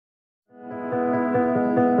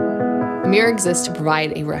Amira exists to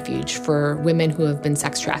provide a refuge for women who have been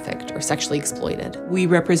sex trafficked or sexually exploited. We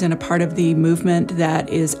represent a part of the movement that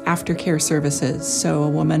is aftercare services. So a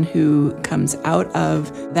woman who comes out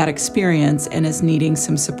of that experience and is needing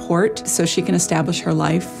some support so she can establish her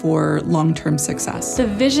life for long-term success. The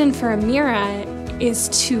vision for Amira is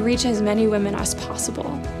to reach as many women as possible.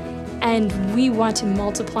 And we want to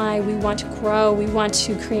multiply, we want to grow, we want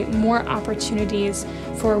to create more opportunities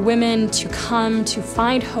for women to come, to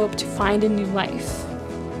find hope, to find a new life.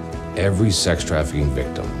 Every sex trafficking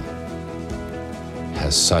victim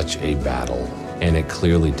has such a battle, and it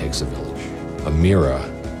clearly takes a village. Amira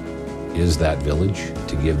is that village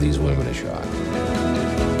to give these women a shot.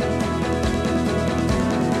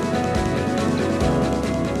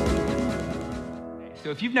 So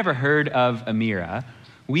if you've never heard of Amira,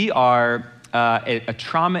 we are a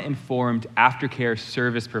trauma-informed aftercare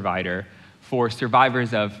service provider for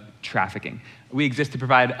survivors of trafficking. We exist to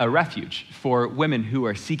provide a refuge for women who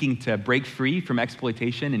are seeking to break free from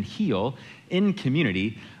exploitation and heal in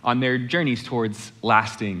community on their journeys towards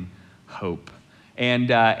lasting hope.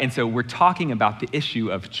 And so we're talking about the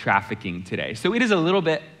issue of trafficking today. So it is a little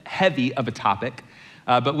bit heavy of a topic,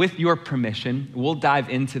 but with your permission, we'll dive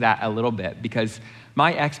into that a little bit, because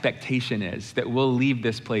my expectation is that we'll leave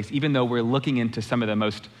this place, even though we're looking into some of the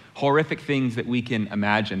most horrific things that we can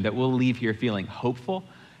imagine, that we'll leave here feeling hopeful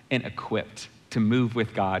and equipped to move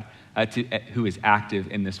with God, who is active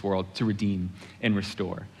in this world to redeem and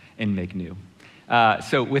restore and make new.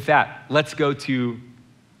 So with that, let's go to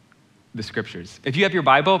the scriptures. If you have your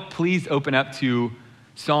Bible, please open up to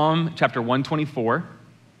Psalm chapter 124.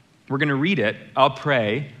 We're going to read it. I'll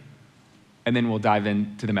pray, and then we'll dive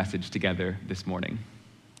into the message together this morning.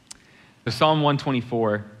 So Psalm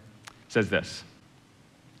 124 says this: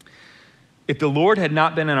 "If the Lord had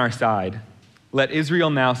not been on our side, let Israel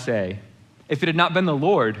now say, if it had not been the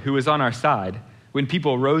Lord who was on our side, when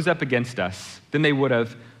people rose up against us, then they would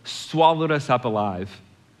have swallowed us up alive.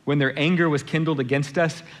 When their anger was kindled against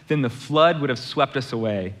us, then the flood would have swept us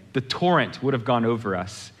away. The torrent would have gone over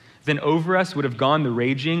us. Then over us would have gone the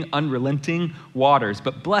raging, unrelenting waters.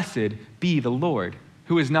 But blessed be the Lord,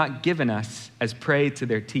 who has not given us as prey to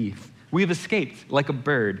their teeth. We have escaped like a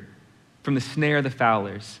bird from the snare of the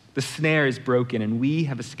fowlers. The snare is broken, and we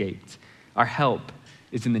have escaped. Our help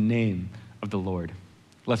is in the name of the Lord."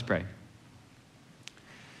 Let's pray.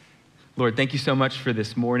 Lord, thank you so much for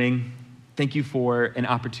this morning. Thank you for an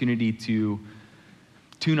opportunity to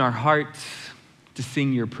tune our hearts, to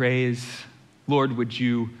sing your praise. Lord, would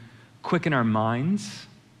you quicken our minds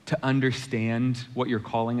to understand what you're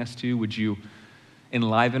calling us to? Would you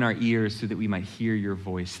enliven our ears so that we might hear your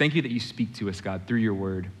voice? Thank you that you speak to us, God, through your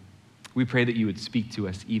word. We pray that you would speak to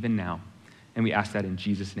us even now, and we ask that in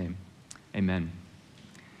Jesus' name. Amen.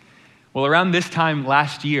 Well, around this time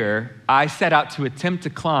last year, I set out to attempt to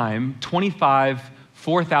climb 25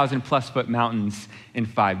 4,000 plus foot mountains in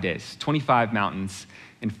 5 days. 25 mountains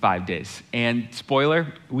in 5 days. And spoiler,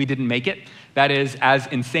 we didn't make it. That is as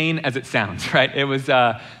insane as it sounds, right? It was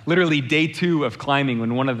literally day 2 of climbing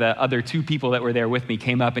when one of the other 2 people that were there with me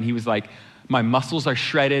came up and he was like, "My muscles are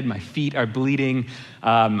shredded, my feet are bleeding.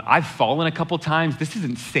 I've fallen a couple times. This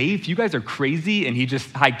isn't safe. You guys are crazy." And he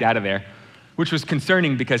just hiked out of there, which was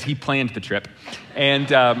concerning because he planned the trip and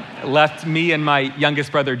left me and my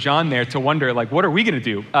youngest brother, John, there to wonder, like, what are we gonna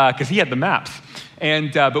do? Because he had the maps.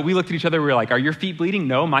 And but we looked at each other, we were like, "Are your feet bleeding?"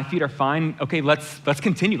 "No, my feet are fine." "Okay, let's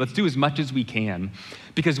continue. Let's do as much as we can."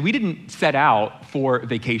 Because we didn't set out for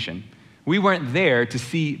vacation. We weren't there to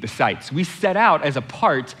see the sights. We set out as a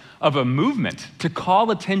part of a movement to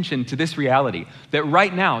call attention to this reality that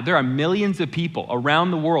right now there are millions of people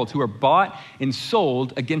around the world who are bought and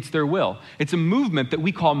sold against their will. It's a movement that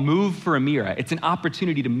we call Move for Amira. It's an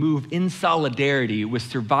opportunity to move in solidarity with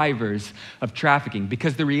survivors of trafficking,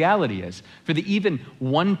 because the reality is, for the even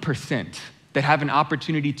 1% that have an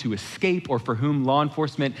opportunity to escape or for whom law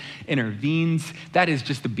enforcement intervenes, that is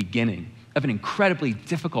just the beginning of an incredibly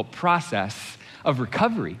difficult process of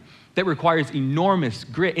recovery that requires enormous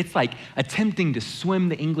grit. It's like attempting to swim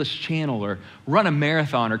the English Channel or run a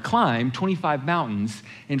marathon or climb 25 mountains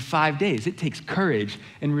in 5 days. It takes courage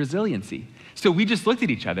and resiliency. So we just looked at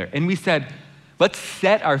each other and we said, let's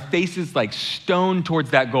set our faces like stone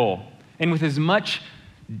towards that goal. And with as much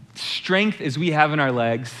strength as we have in our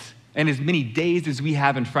legs, and as many days as we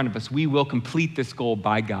have in front of us, we will complete this goal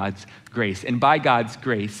by God's grace. And by God's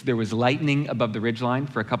grace, there was lightning above the ridgeline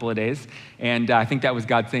for a couple of days. And I think that was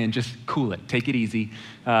God saying, just cool it, take it easy.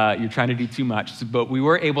 You're trying to do too much. But we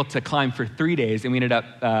were able to climb for 3 days, and we ended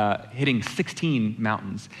up hitting 16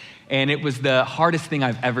 mountains. And it was the hardest thing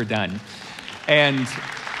I've ever done. And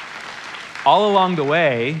all along the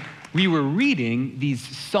way, we were reading these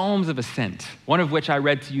Psalms of Ascent, one of which I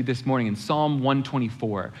read to you this morning in Psalm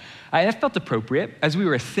 124. That felt appropriate. As we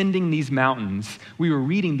were ascending these mountains, we were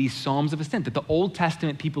reading these Psalms of Ascent that the Old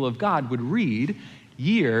Testament people of God would read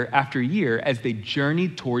year after year as they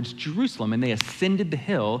journeyed towards Jerusalem and they ascended the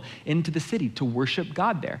hill into the city to worship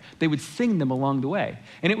God there. They would sing them along the way.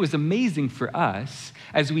 And it was amazing for us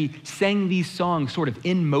as we sang these songs sort of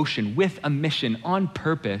in motion with a mission on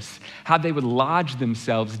purpose, how they would lodge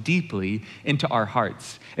themselves deeply into our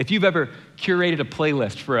hearts. If you've ever curated a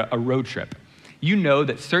playlist for a road trip, you know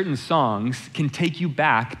that certain songs can take you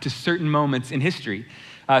back to certain moments in history.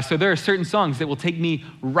 So there are certain songs that will take me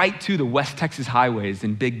right to the West Texas highways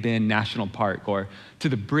in Big Bend National Park, or to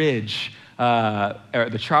the bridge, or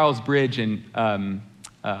the Charles Bridge in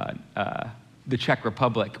the Czech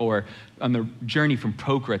Republic, or on the journey from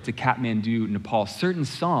Pokhara to Kathmandu, Nepal. Certain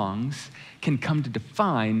songs can come to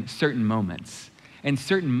define certain moments, and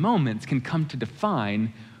certain moments can come to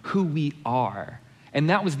define who we are. And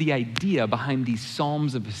that was the idea behind these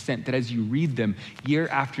Psalms of Ascent, that as you read them year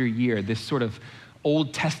after year, this sort of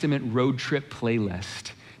Old Testament road trip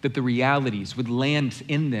playlist, that the realities would land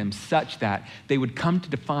in them such that they would come to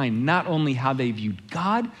define not only how they viewed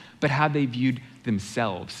God, but how they viewed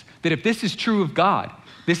themselves. That if this is true of God,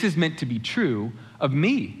 this is meant to be true of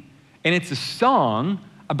me. And it's a song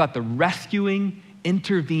about the rescuing,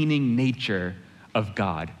 intervening nature of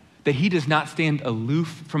God. That he does not stand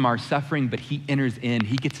aloof from our suffering, but he enters in.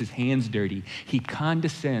 He gets his hands dirty. He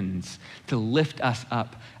condescends to lift us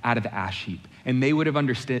up out of the ash heap. And they would have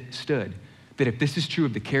understood that if this is true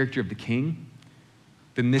of the character of the king,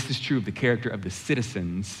 then this is true of the character of the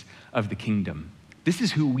citizens of the kingdom. This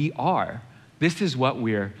is who we are. This is what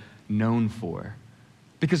we're known for.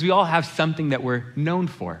 Because we all have something that we're known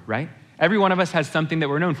for, right? Every one of us has something that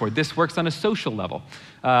we're known for. This works on a social level,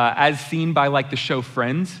 as seen by like the show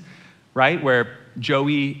Friends, right? Where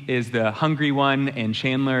Joey is the hungry one and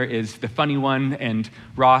Chandler is the funny one and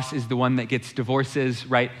Ross is the one that gets divorces,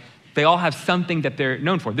 right? They all have something that they're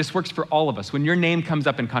known for. This works for all of us. When your name comes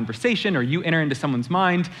up in conversation or you enter into someone's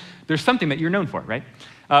mind, there's something that you're known for, right?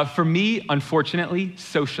 For me, unfortunately,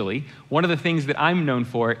 socially, one of the things that I'm known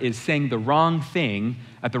for is saying the wrong thing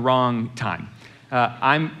at the wrong time.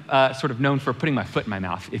 I'm sort of known for putting my foot in my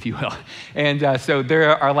mouth, if you will. And so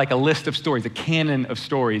there are like a list of stories, a canon of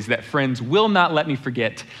stories that friends will not let me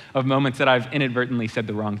forget of moments that I've inadvertently said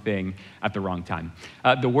the wrong thing at the wrong time.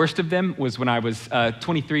 The worst of them was when I was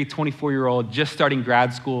 23, 24-year-old, just starting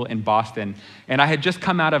grad school in Boston. And I had just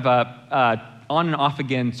come out of a on and off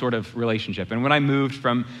again sort of relationship. And when I moved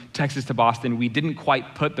from Texas to Boston, we didn't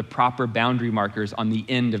quite put the proper boundary markers on the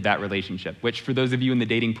end of that relationship, which for those of you in the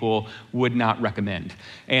dating pool would not recommend.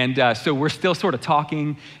 And so we're still sort of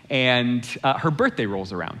talking, and her birthday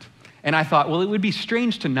rolls around. And I thought, well, it would be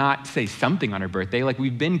strange to not say something on her birthday, like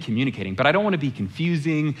we've been communicating, but I don't want to be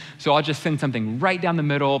confusing, so I'll just send something right down the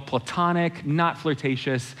middle, platonic, not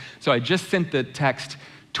flirtatious. So I just sent the text,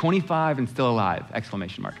 25 and still alive,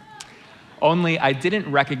 exclamation mark. Only I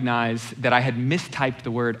didn't recognize that I had mistyped the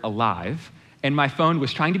word alive, and my phone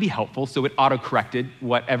was trying to be helpful, so it auto-corrected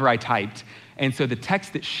whatever I typed. And so the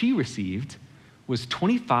text that she received was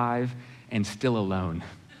 25 and still alone.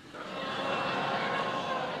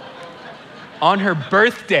 On her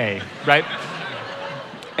birthday, right?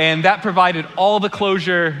 And that provided all the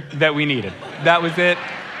closure that we needed. That was it,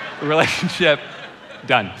 relationship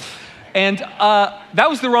done. And that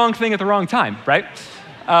was the wrong thing at the wrong time, right?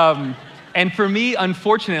 And for me,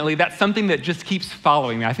 unfortunately, that's something that just keeps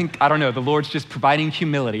following me. I don't know, the Lord's just providing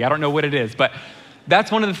humility. I don't know what it is, but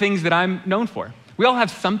that's one of the things that I'm known for. We all have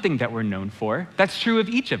something that we're known for. That's true of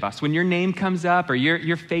each of us. When your name comes up or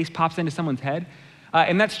your face pops into someone's head,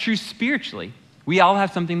 and that's true spiritually. We all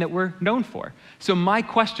have something that we're known for. So my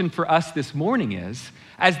question for us this morning is,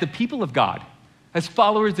 as the people of God, as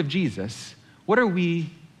followers of Jesus, what are we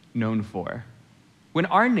known for? When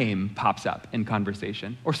our name pops up in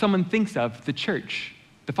conversation, or someone thinks of the church,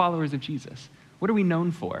 the followers of Jesus, what are we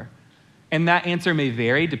known for? And that answer may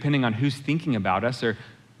vary depending on who's thinking about us or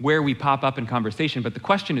where we pop up in conversation, but the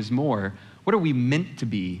question is more, what are we meant to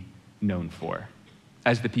be known for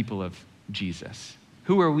as the people of Jesus?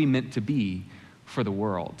 Who are we meant to be for the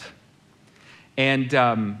world? And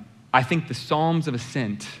I think the Psalms of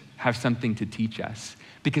Ascent have something to teach us,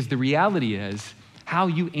 because the reality is, how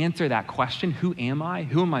you answer that question, who am I?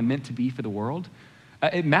 Who am I meant to be for the world?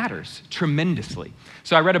 It matters tremendously.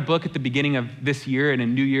 So I read a book at the beginning of this year in a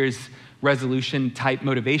New Year's resolution type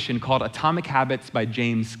motivation called Atomic Habits by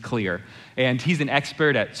James Clear. And he's an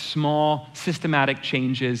expert at small, systematic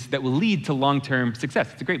changes that will lead to long-term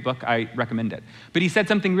success. It's a great book. I recommend it. But he said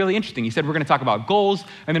something really interesting. He said, we're going to talk about goals,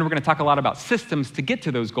 and then we're going to talk a lot about systems to get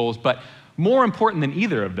to those goals. But more important than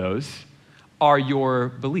either of those are your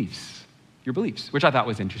beliefs, which I thought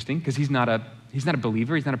was interesting because he's not a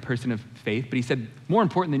believer. He's not a person of faith. But he said, more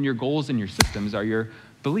important than your goals and your systems are your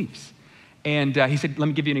beliefs. And he said, let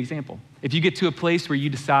me give you an example. If you get to a place where you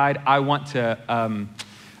decide, I want to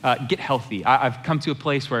get healthy. I've come to a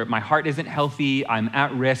place where my heart isn't healthy. I'm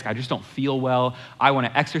at risk. I just don't feel well. I want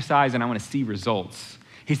to exercise and I want to see results.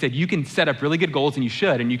 He said, you can set up really good goals, and you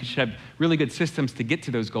should have really good systems to get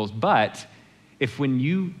to those goals. But if when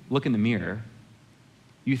you look in the mirror,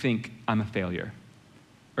 you think, I'm a failure,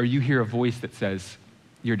 or you hear a voice that says,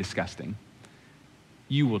 you're disgusting,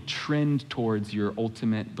 you will trend towards your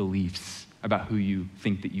ultimate beliefs about who you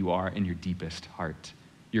think that you are in your deepest heart.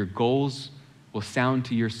 Your goals will sound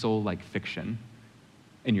to your soul like fiction,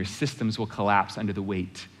 and your systems will collapse under the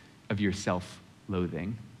weight of your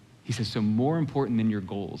self-loathing. He says, so more important than your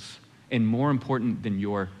goals and more important than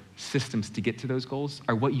your systems to get to those goals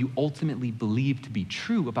are what you ultimately believe to be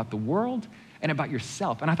true about the world and about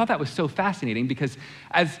yourself. And I thought that was so fascinating because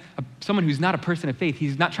as someone who's not a person of faith,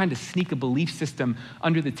 he's not trying to sneak a belief system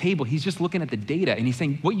under the table. He's just looking at the data, and he's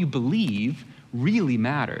saying what you believe really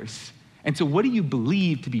matters. And so what do you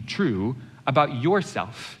believe to be true about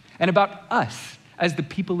yourself and about us as the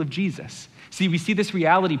people of Jesus? See, we see this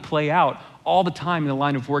reality play out all the time in the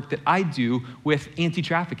line of work that I do with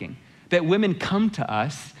anti-trafficking, that women come to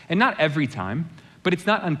us, and not every time, but it's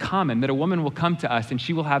not uncommon that a woman will come to us and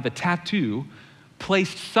she will have a tattoo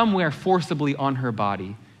placed somewhere forcibly on her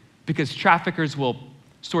body because traffickers will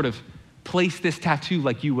sort of place this tattoo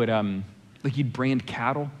like you would, like you'd brand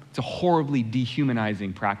cattle. It's a horribly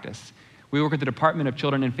dehumanizing practice. We work with the Department of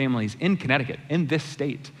Children and Families in Connecticut, in this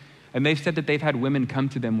state, and they've said that they've had women come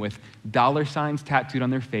to them with dollar signs tattooed on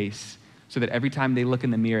their face so that every time they look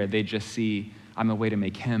in the mirror, they just see, I'm a way to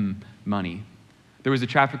make him money. There was a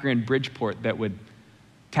trafficker in Bridgeport that would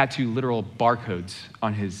tattoo literal barcodes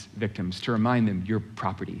on his victims to remind them, you're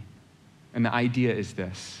property. And the idea is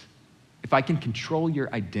this: if I can control your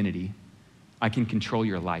identity, I can control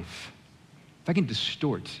your life. If I can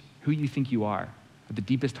distort who you think you are at the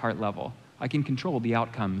deepest heart level, I can control the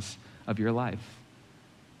outcomes of your life.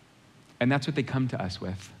 And that's what they come to us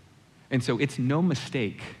with. And so it's no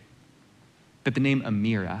mistake that the name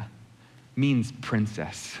Amira means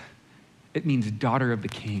princess. It means daughter of the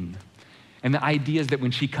king. And the idea is that when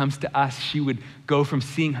she comes to us, she would go from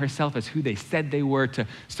seeing herself as who they said they were to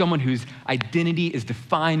someone whose identity is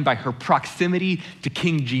defined by her proximity to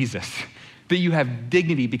King Jesus. That you have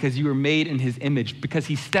dignity because you were made in his image, because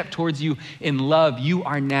he stepped towards you in love. You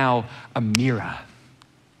are now Amira.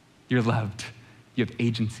 You're loved. You have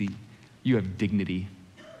agency. You have dignity.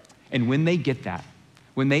 And when they get that,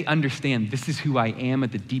 when they understand this is who I am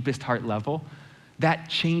at the deepest heart level, that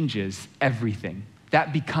changes everything.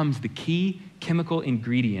 That becomes the key chemical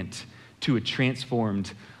ingredient to a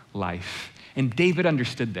transformed life. And David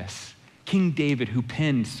understood this. King David, who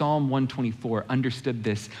penned Psalm 124, understood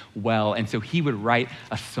this well, and so he would write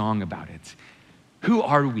a song about it. Who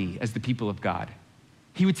are we as the people of God?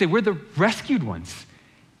 He would say, we're the rescued ones.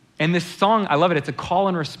 And this song, I love it. It's a call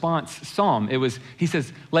and response psalm. He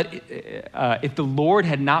says, if the Lord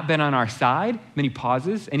had not been on our side, then he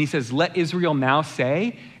pauses and he says, let Israel now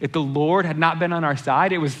say, if the Lord had not been on our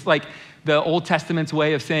side. It was like the Old Testament's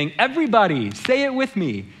way of saying, everybody, say it with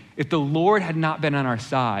me. If the Lord had not been on our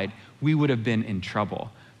side, we would have been in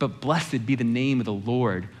trouble. But blessed be the name of the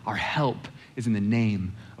Lord. Our help is in the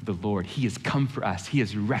name of the Lord. He has come for us. He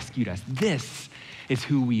has rescued us. This is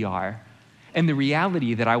who we are. And the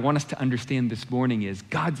reality that I want us to understand this morning is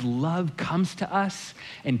God's love comes to us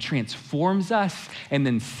and transforms us and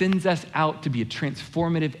then sends us out to be a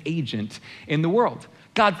transformative agent in the world.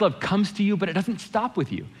 God's love comes to you, but it doesn't stop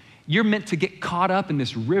with you. You're meant to get caught up in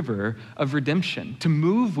this river of redemption, to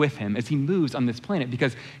move with him as he moves on this planet.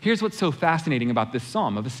 Because here's what's so fascinating about this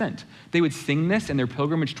Psalm of Ascent. They would sing this in their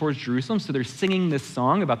pilgrimage towards Jerusalem, so they're singing this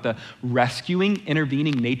song about the rescuing,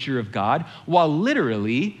 intervening nature of God, while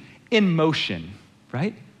literally in motion,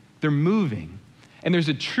 right? They're moving. And there's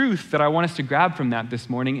a truth that I want us to grab from that this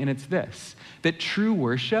morning, and it's this, that true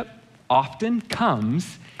worship often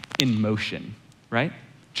comes in motion, right?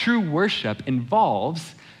 True worship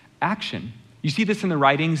involves action. You see this in the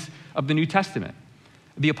writings of the New Testament.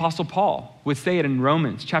 The Apostle Paul would say it in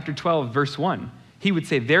Romans chapter 12, verse 1. He would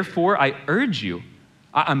say, therefore, I urge you,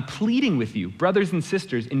 I'm pleading with you, brothers and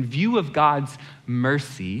sisters, in view of God's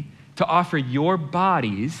mercy, to offer your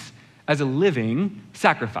bodies as a living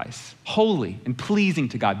sacrifice, holy and pleasing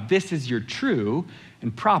to God. This is your true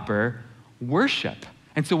and proper worship.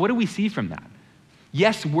 And so what do we see from that?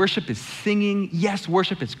 Yes, worship is singing. Yes,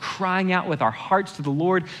 worship is crying out with our hearts to the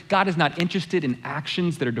Lord. God is not interested in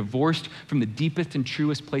actions that are divorced from the deepest and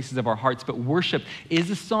truest places of our hearts, but worship is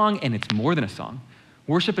a song, and it's more than a song.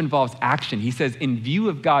 Worship involves action. He says, in view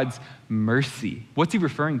of God's mercy. What's he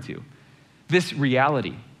referring to? This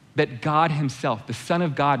reality that God himself, the Son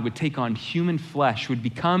of God, would take on human flesh, would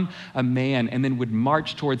become a man, and then would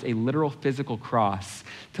march towards a literal physical cross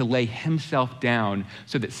to lay himself down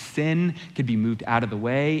so that sin could be moved out of the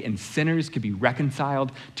way and sinners could be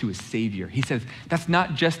reconciled to a Savior. He says that's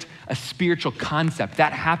not just a spiritual concept.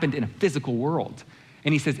 That happened in a physical world.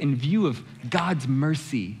 And he says, in view of God's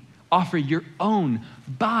mercy, offer your own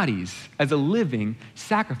bodies as a living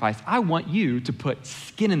sacrifice. I want you to put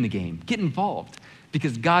skin in the game, get involved.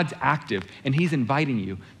 Because God's active and he's inviting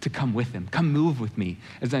you to come with him. Come move with me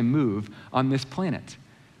as I move on this planet.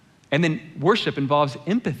 And then worship involves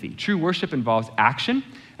empathy. True worship involves action,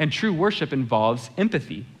 and true worship involves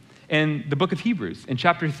empathy. In the book of Hebrews, in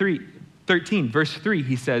chapter 13, verse 3,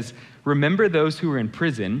 he says, remember those who are in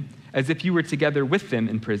prison as if you were together with them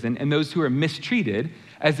in prison, and those who are mistreated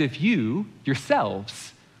as if you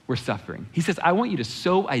yourselves were suffering. He says, I want you to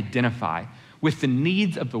so identify with the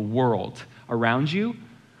needs of the world around you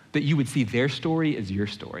that you would see their story as your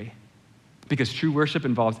story. Because true worship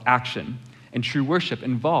involves action, and true worship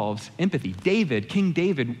involves empathy. David, King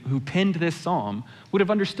David, who penned this psalm, would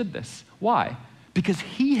have understood this. Why? Because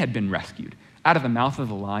he had been rescued out of the mouth of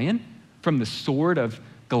the lion, from the sword of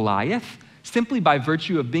Goliath, simply by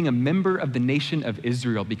virtue of being a member of the nation of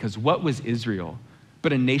Israel. Because what was Israel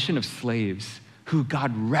but a nation of slaves who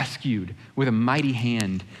God rescued with a mighty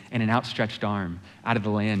hand and an outstretched arm out of the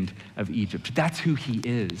land of Egypt? That's who he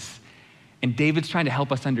is. And David's trying to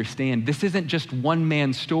help us understand this isn't just one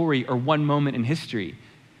man's story or one moment in history.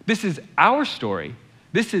 This is our story.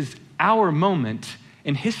 This is our moment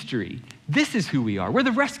in history. This is who we are. We're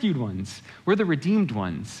the rescued ones. We're the redeemed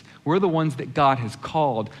ones. We're the ones that God has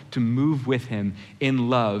called to move with him in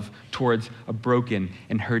love towards a broken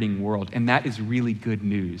and hurting world. And that is really good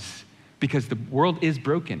news, because the world is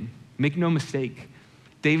broken. Make no mistake.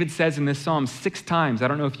 David says in this psalm 6 times, I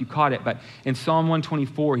don't know if you caught it, but in Psalm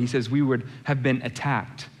 124, he says we would have been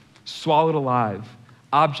attacked, swallowed alive,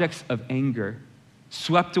 objects of anger,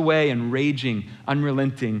 swept away in raging,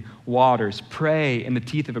 unrelenting waters, prey in the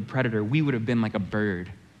teeth of a predator. We would have been like a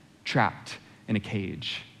bird trapped in a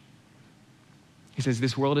cage. He says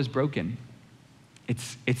this world is broken.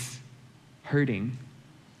 It's hurting.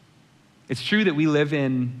 It's true that we live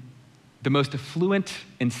in the most affluent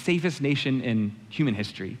and safest nation in human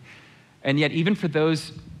history. And yet, even for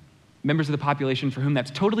those members of the population for whom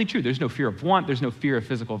that's totally true, there's no fear of want, there's no fear of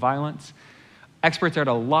physical violence. Experts are at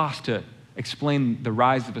a loss to explain the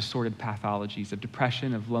rise of assorted pathologies, of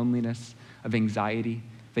depression, of loneliness, of anxiety.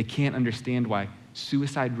 They can't understand why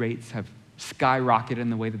suicide rates have skyrocketed in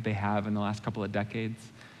the way that they have in the last couple of decades.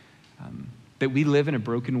 That we live in a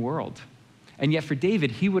broken world. And yet for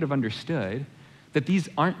David, he would have understood that these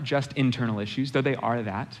aren't just internal issues, though they are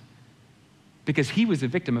that, because he was a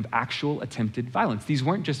victim of actual attempted violence. These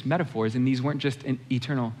weren't just metaphors, and these weren't just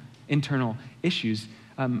internal issues.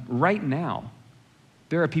 Right now,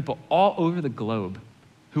 there are people all over the globe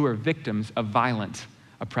who are victims of violent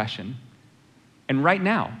oppression. And right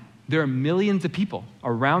now, there are millions of people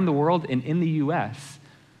around the world and in the US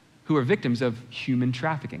who are victims of human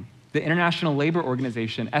trafficking. The International Labor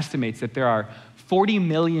Organization estimates that there are 40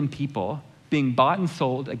 million people being bought and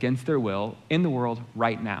sold against their will in the world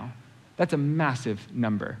right now. That's a massive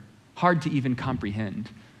number, hard to even comprehend.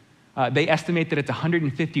 They estimate that it's a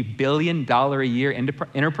 $150 billion a year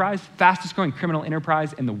enterprise, fastest growing criminal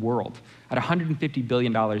enterprise in the world, at $150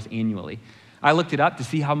 billion annually. I looked it up to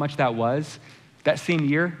see how much that was. That same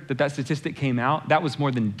year that statistic came out, that was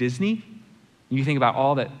more than Disney. You think about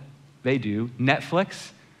all that they do, Netflix,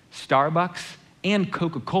 Starbucks, and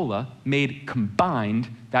Coca-Cola made combined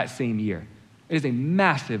that same year. It is a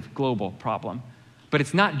massive global problem. But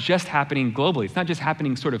it's not just happening globally. It's not just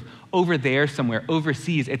happening sort of over there somewhere,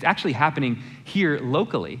 overseas. It's actually happening here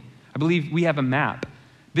locally. I believe we have a map.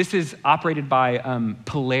 This is operated by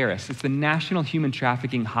Polaris. It's the National Human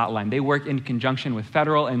Trafficking Hotline. They work in conjunction with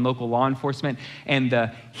federal and local law enforcement, and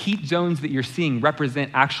the heat zones that you're seeing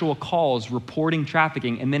represent actual calls reporting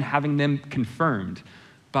trafficking and then having them confirmed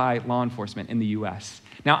by law enforcement in the US.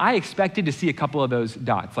 Now, I expected to see a couple of those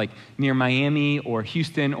dots, like near Miami or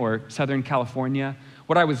Houston or Southern California.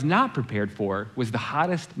 What I was not prepared for was the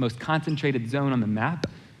hottest, most concentrated zone on the map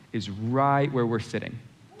is right where we're sitting,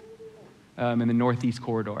 in the Northeast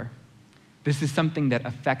corridor. This is something that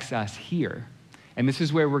affects us here. And this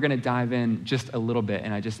is where we're going to dive in just a little bit,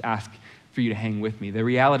 and I just ask for you to hang with me. The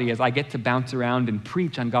reality is I get to bounce around and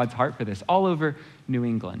preach on God's heart for this all over New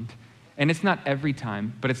England. And it's not every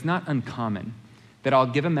time, but it's not uncommon that I'll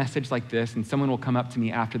give a message like this and someone will come up to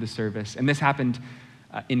me after the service. And this happened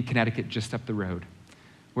in Connecticut just up the road,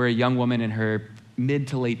 where a young woman in her mid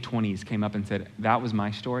to late 20s came up and said, that was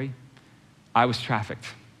my story. I was trafficked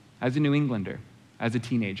as a New Englander, as a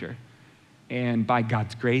teenager. And by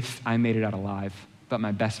God's grace, I made it out alive, but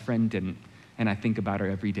my best friend didn't, and I think about her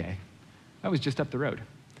every day. That was just up the road.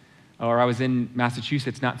 Or I was in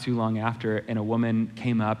Massachusetts not too long after, and a woman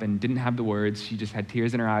came up and didn't have the words. She just had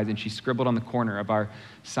tears in her eyes, and she scribbled on the corner of our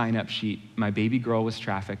sign-up sheet, my baby girl was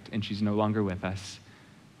trafficked, and she's no longer with us.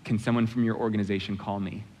 Can someone from your organization call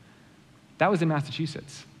me? That was in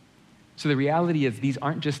Massachusetts. So the reality is these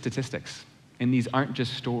aren't just statistics, and these aren't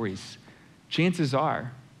just stories. Chances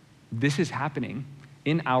are, this is happening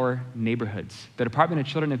in our neighborhoods. The Department of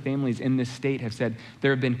Children and Families in this state have said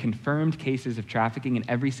there have been confirmed cases of trafficking in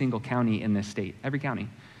every single county in this state, every county.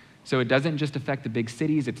 So it doesn't just affect the big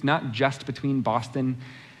cities. It's not just between Boston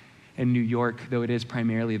and New York, though it is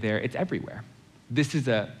primarily there. It's everywhere. This is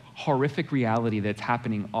a horrific reality that's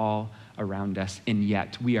happening all around us, and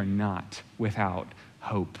yet we are not without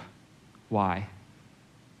hope. Why?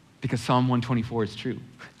 Because Psalm 124 is true.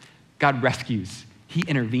 God rescues. He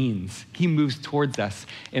intervenes. He moves towards us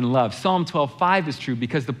in love. Psalm 12:5 is true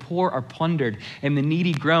because the poor are plundered and the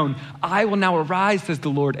needy groan. I will now arise, says the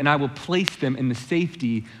Lord, and I will place them in the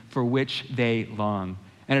safety for which they long.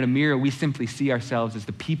 And at Amira, we simply see ourselves as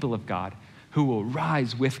the people of God who will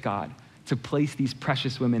rise with God to place these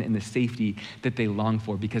precious women in the safety that they long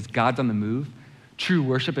for because God's on the move. True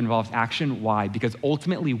worship involves action. Why? Because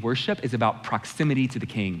ultimately worship is about proximity to the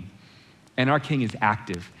King. And our King is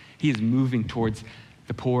active. He is moving towards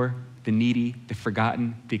the poor, the needy, the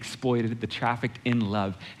forgotten, the exploited, the trafficked in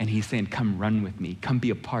love. And he's saying, come run with me. Come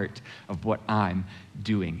be a part of what I'm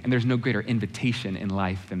doing. And there's no greater invitation in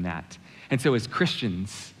life than that. And so as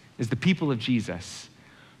Christians, as the people of Jesus,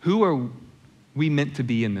 who are we meant to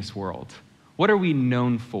be in this world? What are we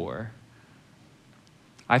known for?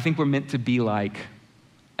 I think we're meant to be like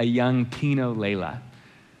a young Pino Layla.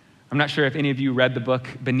 I'm not sure if any of you read the book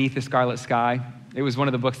Beneath the Scarlet Sky. It was one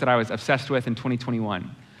of the books that I was obsessed with in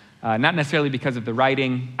 2021. Not necessarily because of the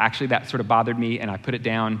writing. Actually, that sort of bothered me, and I put it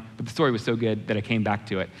down. But the story was so good that I came back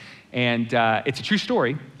to it. And it's a true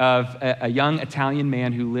story of a young Italian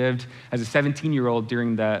man who lived as a 17-year-old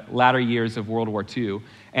during the latter years of World War II.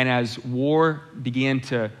 And as war began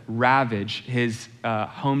to ravage his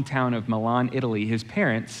hometown of Milan, Italy, his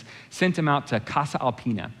parents sent him out to Casa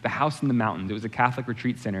Alpina, the house in the mountains. It was a Catholic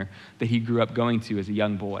retreat center that he grew up going to as a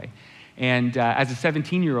young boy. And as a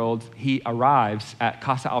 17-year-old, he arrives at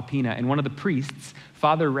Casa Alpina, and one of the priests,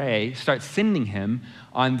 Father Ray, starts sending him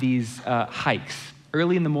on these hikes.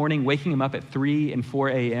 Early in the morning, waking him up at 3 and 4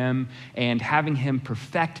 a.m. and having him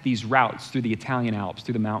perfect these routes through the Italian Alps,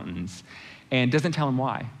 through the mountains, and doesn't tell him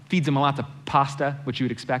why. Feeds him lots of pasta, which you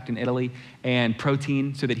would expect in Italy, and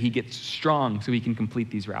protein so that he gets strong so he can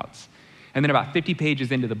complete these routes. And then about 50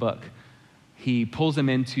 pages into the book, he pulls him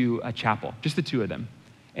into a chapel, just the two of them,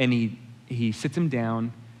 and he sits him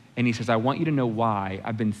down and he says, I want you to know why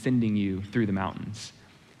I've been sending you through the mountains.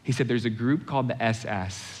 He said, there's a group called the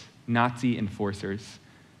SS, Nazi enforcers,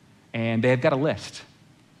 and they've got a list,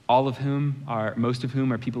 most of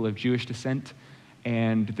whom are people of Jewish descent,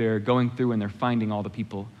 and they're going through and they're finding all the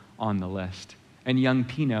people on the list. And young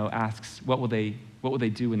Pino asks, what will they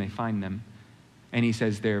do when they find them? And he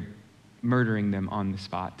says they're murdering them on the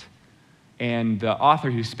spot. And the author,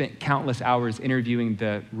 who spent countless hours interviewing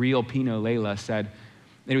the real Pino Layla, said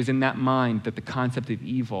it was in that mind that the concept of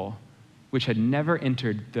evil, which had never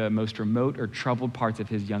entered the most remote or troubled parts of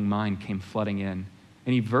his young mind, came flooding in.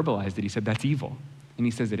 And he verbalized it. He said, that's evil. And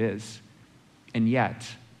he says it is. And yet,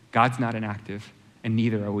 God's not inactive, and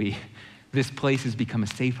neither are we. This place has become a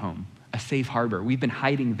safe home, a safe harbor. We've been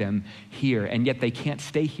hiding them here, and yet they can't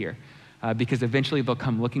stay here because eventually they'll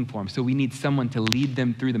come looking for them. So we need someone to lead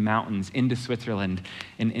them through the mountains into Switzerland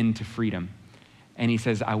and into freedom. And he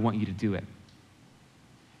says, I want you to do it.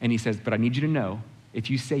 And he says, but I need you to know,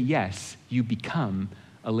 if you say yes, you become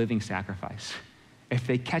a living sacrifice. If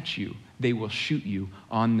they catch you, they will shoot you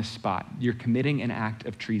on the spot. You're committing an act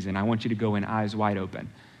of treason. I want you to go in eyes wide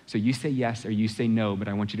open. So you say yes or you say no, but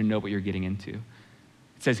I want you to know what you're getting into. It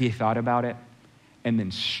says he thought about it, and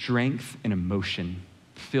then strength and emotion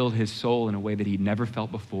filled his soul in a way that he'd never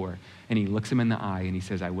felt before. And he looks him in the eye and he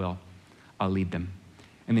says, I will. I'll lead them.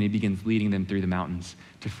 And then he begins leading them through the mountains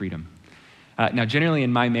to freedom. Now, generally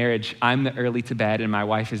in my marriage, I'm the early to bed and my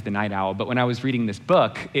wife is the night owl. But when I was reading this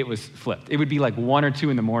book, it was flipped. It would be like 1 or 2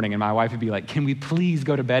 in the morning and my wife would be like, can we please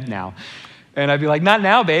go to bed now? And I'd be like, not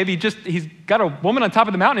now, babe. He's got a woman on top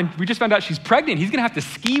of the mountain and we just found out she's pregnant. He's gonna have to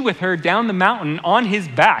ski with her down the mountain on his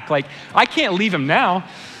back. Like, I can't leave him now.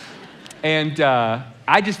 And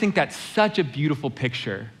I just think that's such a beautiful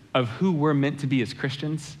picture of who we're meant to be as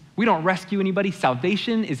Christians. We don't rescue anybody.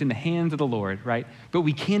 Salvation is in the hands of the Lord, right? But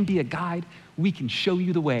we can be a guide. We can show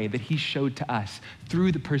you the way that he showed to us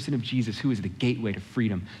through the person of Jesus, who is the gateway to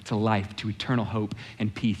freedom, to life, to eternal hope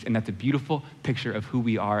and peace. And that's a beautiful picture of who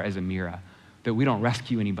we are as Amira, that we don't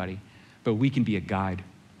rescue anybody, but we can be a guide.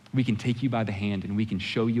 We can take you by the hand and we can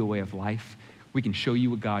show you a way of life. We can show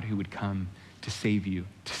you a God who would come to save you,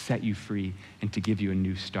 to set you free, and to give you a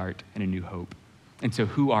new start and a new hope. And so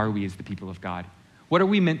who are we as the people of God? What are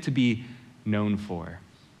we meant to be known for?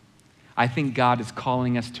 I think God is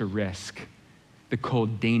calling us to risk the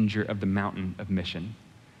cold danger of the mountain of mission.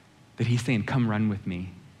 That he's saying, come run with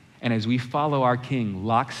me. And as we follow our King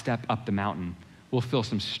lockstep up the mountain, we'll feel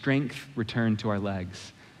some strength return to our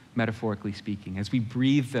legs, metaphorically speaking. As we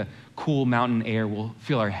breathe the cool mountain air, we'll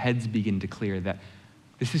feel our heads begin to clear that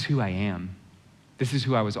this is who I am. This is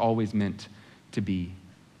who I was always meant to be.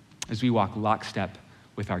 As we walk lockstep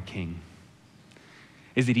with our King.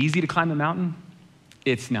 Is it easy to climb a mountain?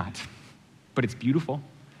 It's not, but it's beautiful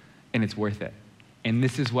and it's worth it. And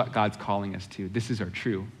this is what God's calling us to. This is our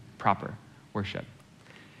true, proper worship.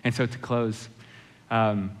 And so to close,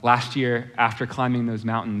 last year after climbing those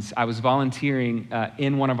mountains, I was volunteering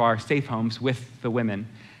in one of our safe homes with the women.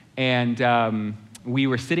 And we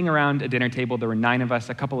were sitting around a dinner table. There were 9 of us,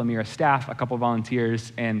 a couple of Amira staff, a couple of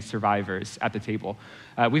volunteers, and survivors at the table.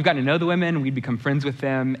 We've gotten to know the women. We'd become friends with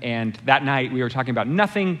them. And that night, we were talking about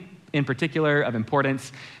nothing in particular of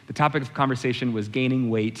importance. The topic of conversation was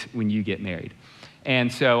gaining weight when you get married.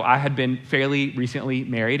 And so I had been fairly recently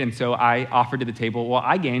married, and so I offered to the table, well,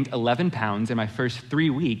 I gained 11 pounds in my first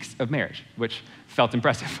 3 weeks of marriage, which felt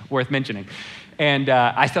impressive, worth mentioning. And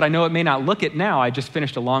I said, I know it may not look it now, I just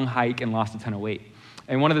finished a long hike and lost a ton of weight.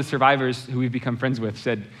 And one of the survivors who we've become friends with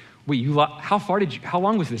said, wait, how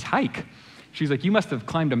long was this hike? She's like, you must have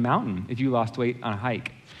climbed a mountain if you lost weight on a hike.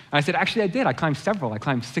 And I said, actually, I did. I climbed several. I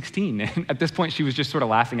climbed 16. And at this point, she was just sort of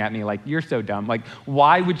laughing at me like, you're so dumb. Like,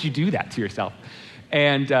 why would you do that to yourself?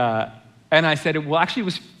 And I said, well, actually, it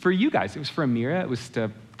was for you guys. It was for Amira. It was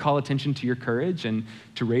to call attention to your courage and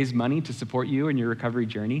to raise money to support you in your recovery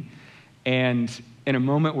journey. And in a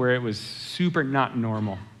moment where it was super not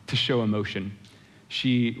normal to show emotion,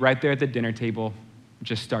 she, right there at the dinner table,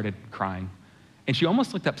 just started crying. And she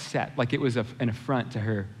almost looked upset, like it was an affront to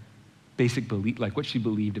her basic belief, like what she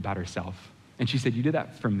believed about herself. And she said, you did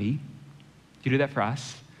that for me? You did that for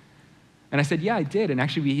us? And I said, yeah, I did. And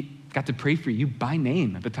actually, we got to pray for you by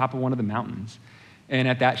name at the top of one of the mountains. And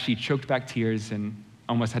at that, she choked back tears and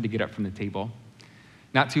almost had to get up from the table.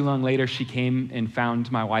 Not too long later, she came and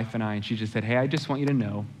found my wife and I, and she just said, hey, I just want you to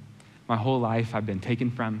know, my whole life I've been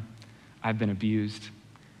taken from, I've been abused.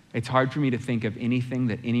 It's hard for me to think of anything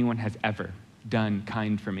that anyone has ever done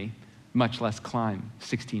kind for me, much less climb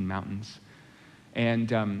 16 mountains.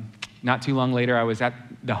 And not too long later, I was at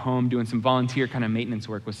the home doing some volunteer kind of maintenance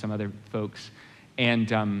work with some other folks.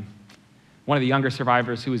 And one of the younger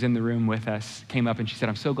survivors who was in the room with us came up and she said,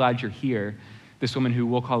 I'm so glad you're here. This woman who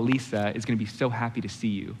we'll call Lisa is going to be so happy to see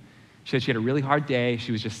you. She said she had a really hard day.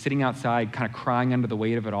 She was just sitting outside, kind of crying under the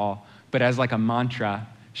weight of it all. But as like a mantra,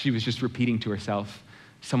 she was just repeating to herself,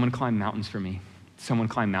 someone climb mountains for me. Someone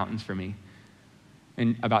climb mountains for me.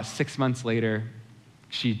 And about 6 months later,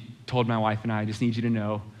 she told my wife and I just need you to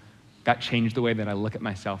know, that changed the way that I look at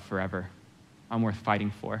myself forever. I'm worth fighting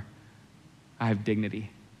for. I have dignity.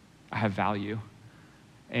 I have value.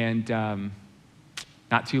 And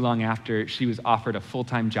not too long after, she was offered a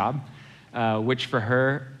full-time job, which for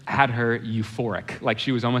her had her euphoric. Like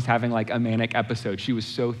she was almost having like a manic episode. She was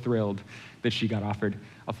so thrilled that she got offered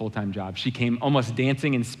a full-time job. She came almost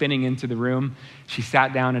dancing and spinning into the room. She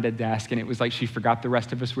sat down at a desk, and it was like she forgot the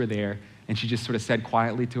rest of us were there, and she just sort of said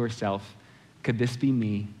quietly to herself, could this be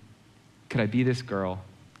me? Could I be this girl?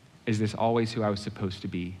 Is this always who I was supposed to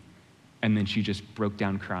be? And then she just broke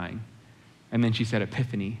down crying. And then she said,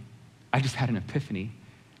 epiphany. I just had an epiphany.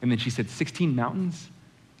 And then she said, 16 mountains?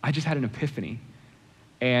 I just had an epiphany.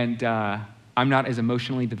 And I'm not as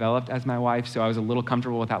emotionally developed as my wife, so I was a little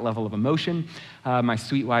comfortable with that level of emotion. My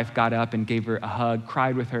sweet wife got up and gave her a hug,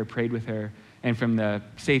 cried with her, prayed with her. And from the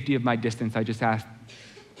safety of my distance, I just asked,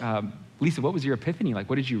 Lisa, what was your epiphany? Like,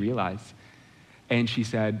 what did you realize? And she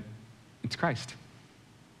said, it's Christ.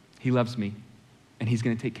 He loves me, and he's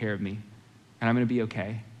going to take care of me, and I'm going to be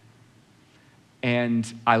okay.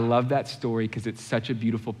 And I love that story because it's such a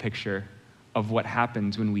beautiful picture of what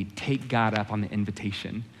happens when we take God up on the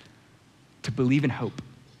invitation to believe in hope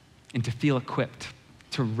and to feel equipped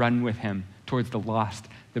to run with him towards the lost,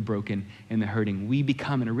 the broken, and the hurting. We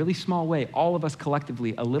become, in a really small way, all of us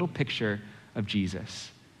collectively, a little picture of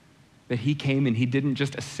Jesus. That he came and he didn't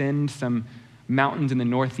just ascend some mountains in the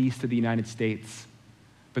northeast of the United States,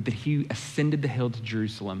 but that he ascended the hill to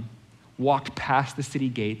Jerusalem, walked past the city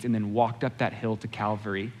gates, and then walked up that hill to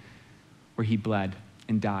Calvary, where he bled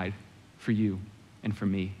and died for you and for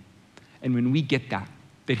me. And when we get that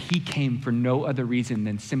he came for no other reason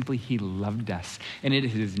than simply he loved us, and it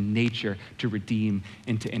is his nature to redeem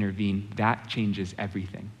and to intervene, that changes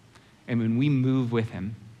everything. And when we move with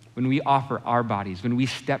him, when we offer our bodies, when we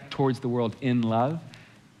step towards the world in love,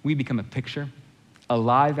 we become a picture, a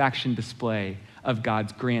live action display of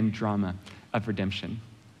God's grand drama of redemption.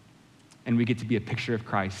 And we get to be a picture of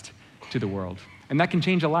Christ to the world. And that can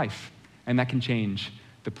change a life, and that can change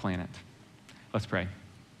the planet. Let's pray.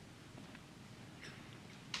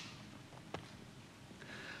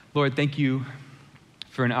 Lord, thank you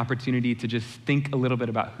for an opportunity to just think a little bit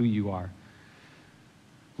about who you are.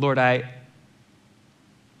 Lord, I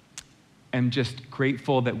am just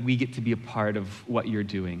grateful that we get to be a part of what you're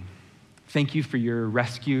doing. Thank you for your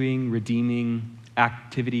rescuing, redeeming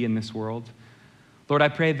activity in this world. Lord, I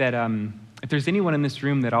pray that if there's anyone in this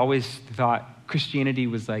room that always thought Christianity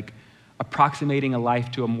was like approximating a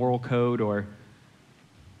life to a moral code or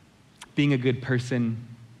being a good person,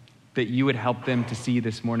 that you would help them to see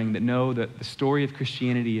this morning that no, that the story of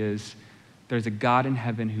Christianity is there's a God in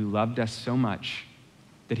heaven who loved us so much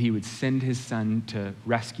that he would send his son to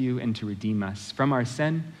rescue and to redeem us from our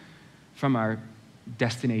sin, from our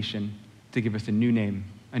destination, to give us a new name,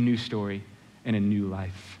 a new story, and a new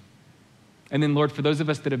life. And then, Lord, for those of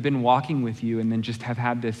us that have been walking with you and then just have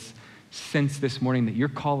had this sense this morning that you're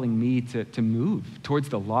calling me to move towards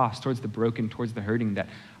the lost, towards the broken, towards the hurting, that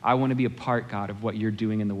I want to be a part, God, of what you're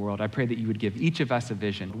doing in the world. I pray that you would give each of us a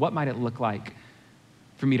vision. What might it look like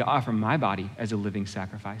for me to offer my body as a living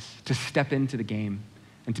sacrifice, to step into the game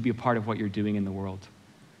and to be a part of what you're doing in the world?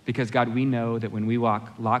 Because, God, we know that when we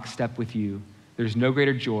walk lockstep with you, there's no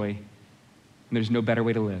greater joy and there's no better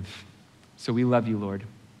way to live. So we love you, Lord,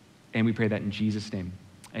 and we pray that in Jesus' name.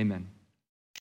 Amen.